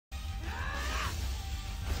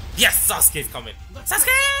Yes, Sasuke's coming.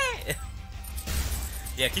 Sasuke!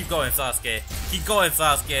 Yeah, keep going, Sasuke. Keep going,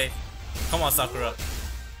 Sasuke. Come on, Sakura.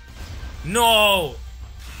 No!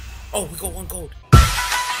 Oh, we got 1 gold.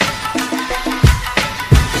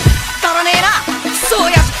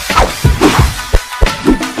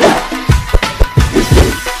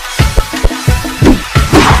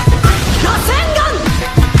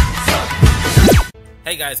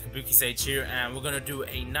 Hey guys, Kabuki Sage here, and we're gonna do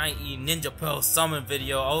a 90 Ninja Pearl summon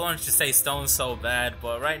video. I wanted to say stone so bad,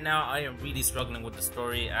 but right now I am really struggling with the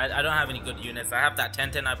story. I don't have any good units. I have that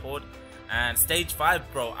 10-10 I pulled, and stage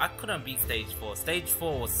 5, bro, I couldn't beat stage 4. Stage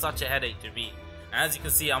 4 was such a headache to beat. And as you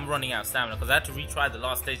can see, I'm running out of stamina because I had to retry the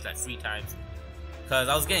last stage like 3 times. Because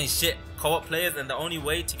I was getting shit co-op players, and the only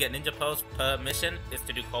way to get Ninja Pearls per mission is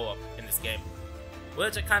to do co-op in this game.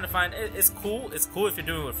 Which I kind of find, it's cool if you're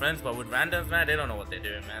doing it with friends, but with randoms, man, they don't know what they're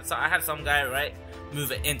doing, man. So I had some guy, right,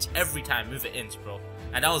 move an inch every time, move an inch, bro.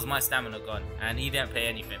 And that was my stamina gun, and he didn't pay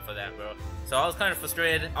anything for that, bro. So I was kind of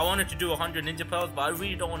frustrated. I wanted to do 100 Ninja Pearls, but I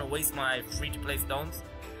really don't want to waste my free-to-play stones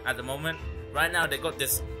at the moment. Right now, they got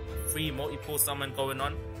this free multi-pull summon going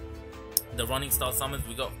on. The running star summons,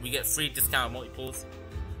 we get free discount multi-pulls.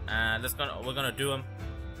 And we're gonna do them.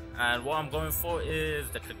 And what I'm going for is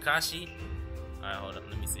the Kakashi. Alright, hold up,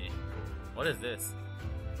 let me see. What is this?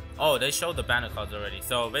 Oh, they showed the banner cards already.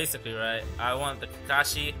 So basically, right, I want the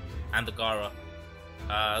Kakashi and the Gaara.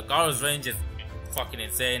 Gaara's range is fucking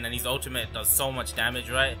insane, and his ultimate does so much damage,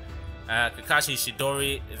 right? Kakashi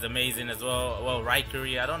Shidori is amazing as well. Well,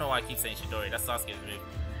 Raikiri, I don't know why I keep saying Shidori, that's Sasuke's move.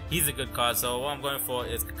 He's a good card, so what I'm going for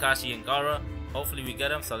is Kakashi and Gaara. Hopefully we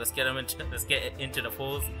get him, so let's get into the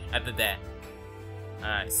pulls at the there.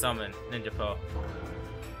 Alright, summon Ninja Pearl.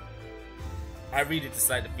 I really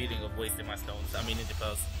dislike the feeling of wasting my stones. I mean Ninja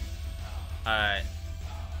Pearls. Alright.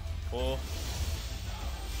 Pull.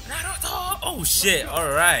 Naruto! Oh shit,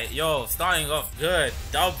 alright. Yo, starting off good.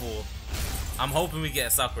 Double. I'm hoping we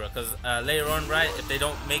get Sakura, because later on, right, if they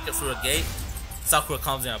don't make it through a gate, Sakura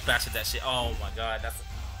comes in and bashes that shit. Oh my god,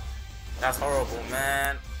 that's horrible,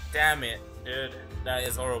 man. Damn it, dude. That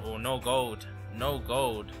is horrible. No gold. No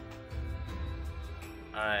gold.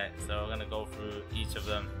 Alright, so we're gonna go through each of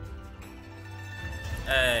them.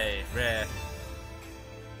 Hey, rare.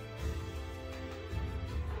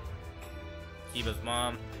 Kiba's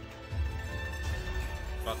mom.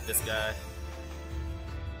 Fuck this guy.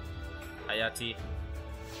 Hayati.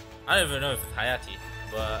 I don't even know if it's Hayati,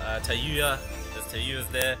 but Tayuya. Tayuya's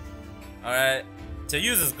there. Alright.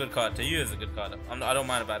 Tayuya's a good card. Tayuya is a good card. I don't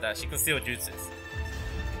mind about that. She can steal jutsus.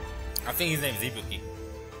 I think his name is Ibuki.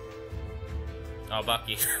 Oh,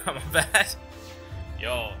 Baki. My bad.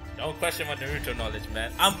 Yo, don't question my Naruto knowledge,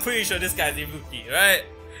 man. I'm pretty sure this guy's Ibuki, right?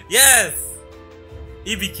 Yes!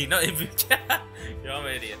 Ibiki, not Ibuki. Yo, I'm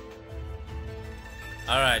an idiot.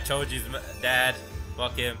 Alright, Choji's dad.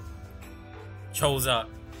 Fuck him. Choza.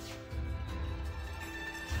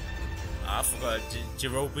 I forgot.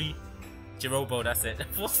 Jirobo, that's it.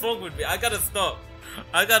 What's wrong with me? I gotta stop,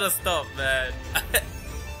 man.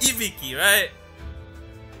 Ibiki, right?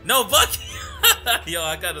 No, Bucky! Yo,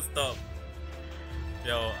 I gotta stop.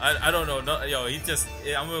 Yo, I don't know. No, yo, he's just.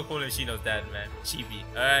 I'm gonna call him Shino's dad, man. Chibi.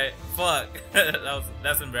 Alright, fuck.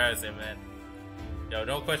 That's embarrassing, man. Yo,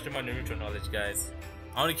 don't question my Naruto knowledge, guys.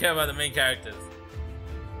 I only care about the main characters.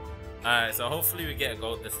 Alright, so hopefully we get a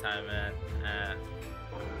gold this time, man.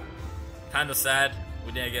 Kind of sad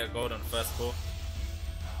we didn't get a gold on the first pull.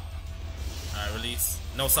 Alright, release.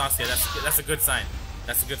 No Sasuke. That's a good sign.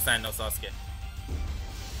 That's a good sign. No Sasuke.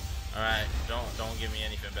 Alright, don't give me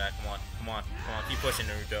anything back. Come on, keep pushing,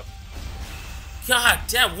 Naruto. God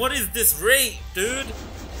damn, what is this rate, dude?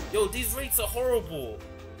 Yo, these rates are horrible.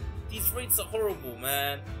 These rates are horrible,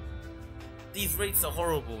 man. These rates are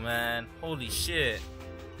horrible, man. Holy shit.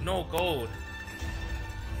 No gold.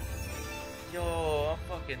 Yo, I'm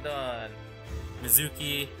fucking done.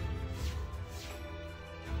 Mizuki.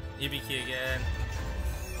 Ibiki again.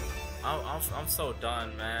 I'm so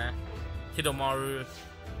done, man. Hidomaru.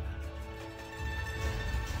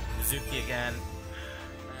 Mizuki again,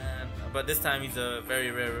 man. But this time he's a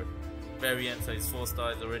very rare variant, so he's 4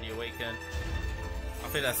 stars already awakened. I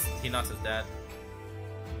think that's Hinata's dad.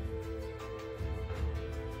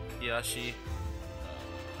 Hiyashi.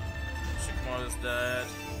 Shikamaru's dad.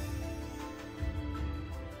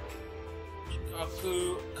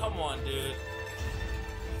 Shikaku. Come on, dude.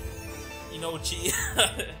 Inochi.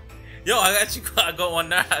 Yo, I got one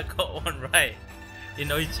right.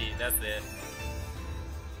 Inoichi, that's it.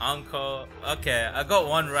 Uncle. Okay, I got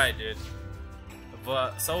one right, dude.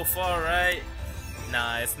 But so far, right?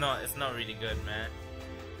 Nah, it's not really good, man.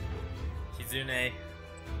 Kizune.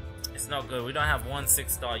 It's not good. We don't have one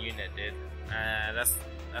 6-star unit, dude.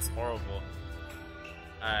 That's horrible.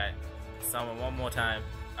 Alright, summon one more time.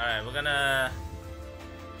 Alright, we're gonna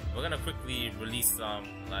quickly release some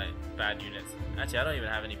like bad units. Actually, I don't even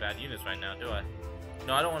have any bad units right now, do I?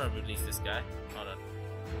 No, I don't want to release this guy. Hold on.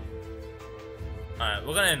 Alright,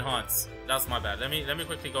 we're gonna enhance. That's my bad. Let me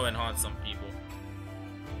quickly go enhance some people.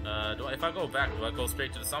 If I go back, do I go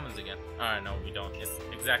straight to the summons again? Alright, no, we don't. It's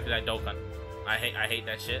exactly like Dokkan. I hate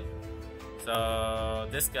that shit. So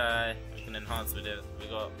this guy we can enhance with it. We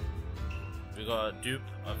got a dupe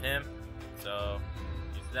of him. So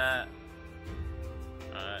use that.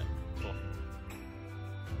 Alright, cool.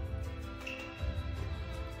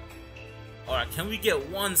 Alright, can we get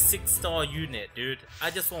one 6-star unit, dude? I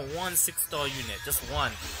just want one 6-star unit, just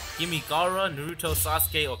one. Give me Gaara, Naruto,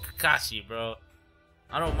 Sasuke, or Kakashi, bro.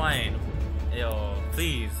 I don't mind. Yo,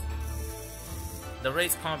 please. The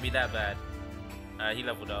race can't be that bad. He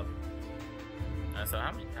leveled up. So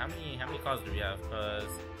how many cards do we have? Cause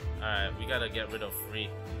alright, we gotta get rid of 3.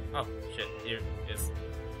 Oh shit, here is.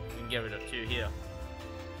 We can get rid of 2 here.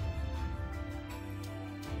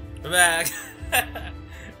 Back.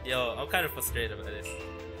 Yo, I'm kind of frustrated about this.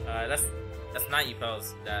 That's 90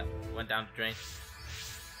 pearls that went down the drain.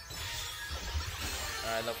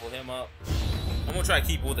 Alright, level him up. I'm gonna try to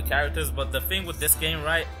keep all the characters, but the thing with this game,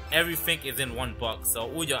 right? Everything is in one box.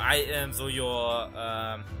 So all your items, all your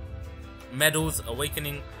medals,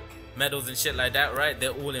 awakening medals and shit like that, right?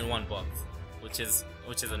 They're all in one box, which is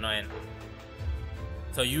annoying.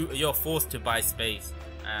 So you're forced to buy space.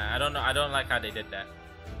 I don't know. I don't like how they did that.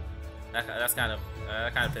 That kind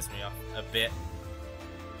of pissed me off a bit.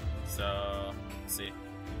 So let's see,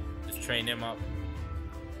 just train him up.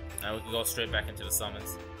 Now we can go straight back into the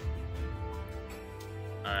summons.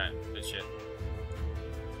 Alright, good shit.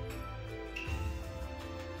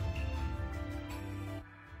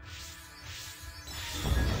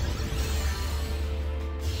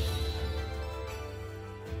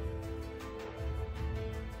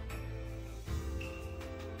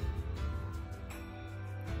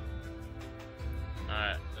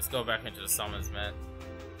 Alright, let's go back into the summons, man.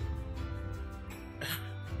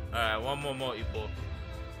 Alright, one more multi-ball.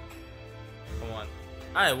 Come on.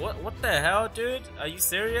 Alright, what the hell, dude? Are you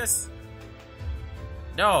serious?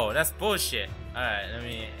 No, that's bullshit. Alright, let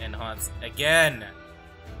me enhance again.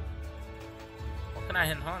 What can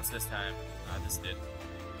I enhance this time? I just did.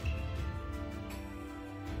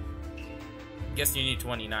 Guess you need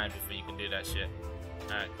 29 before you can do that shit.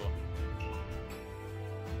 Alright, cool.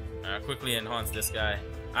 Alright, quickly enhance this guy.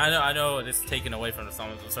 I know this is taken away from the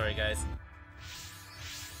summons. I'm sorry, guys.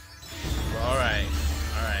 Alright,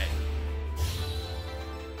 alright.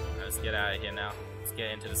 Let's get out of here now. Let's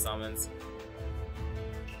get into the summons.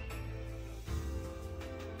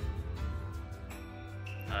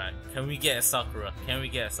 Alright, can we get a Sakura? Can we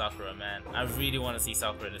get a Sakura, man? I really want to see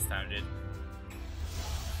Sakura this time, dude.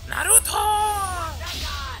 Naruto!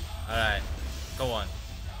 Alright, go on.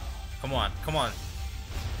 Come on, come on.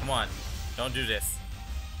 Come on. Don't do this.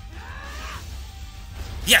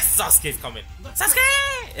 Yes! Sasuke's coming!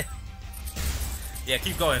 Sasuke! Yeah,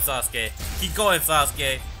 keep going, Sasuke. Keep going,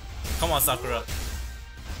 Sasuke. Come on, Sakura.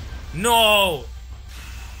 No!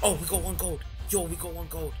 Oh, we got 1 gold. Yo, we got 1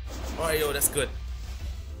 gold. Alright, yo, that's good.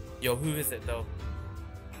 Yo, who is it, though?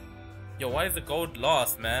 Yo, why is the gold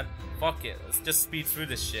lost, man? Fuck it. Let's just speed through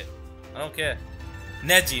this shit. I don't care.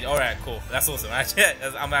 Neji. Alright, cool. That's awesome. Actually,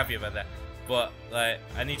 I'm happy about that. But, like,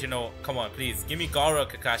 I need to know. Come on, please. Give me Gaara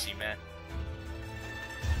Kakashi, man.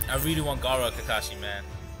 I really want Gaara Kakashi, man.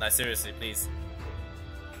 Like, seriously, please.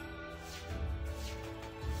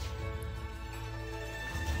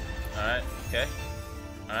 Alright, okay.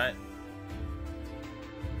 Alright.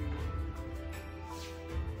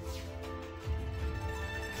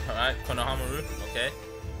 Alright, Konohamaru, okay.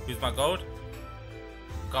 Who's my gold?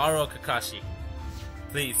 Gaara Kakashi.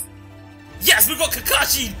 Please. Yes, we got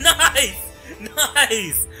Kakashi! Nice!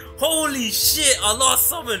 Nice! Holy shit, I lost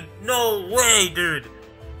summon! No way, dude!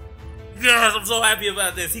 Yes, I'm so happy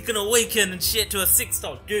about this. He can awaken and shit to a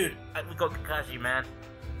 6-star. Dude, we got Kakashi, man.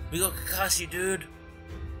 We got Kakashi, dude.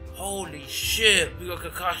 Holy shit, we got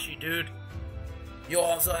Kakashi, dude. Yo,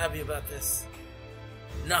 I'm so happy about this.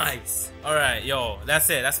 Nice. Alright, yo, that's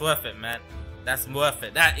it. That's worth it, man. That's worth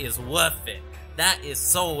it. That is worth it. That is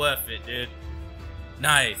so worth it, dude.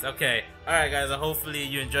 Nice, okay. Alright, guys, hopefully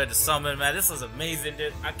you enjoyed the summon, man. This was amazing,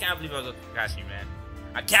 dude. I can't believe I got Kakashi, man.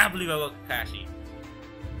 I can't believe I got Kakashi.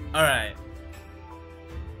 Alright.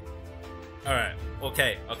 Alright,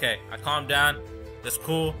 okay, okay. I calmed down. That's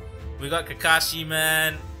cool. We got Kakashi,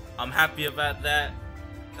 man. I'm happy about that.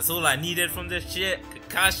 That's all I needed from this shit.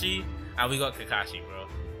 Kakashi. And we got Kakashi, bro.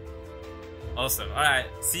 Awesome. Alright,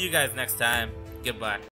 see you guys next time. Goodbye.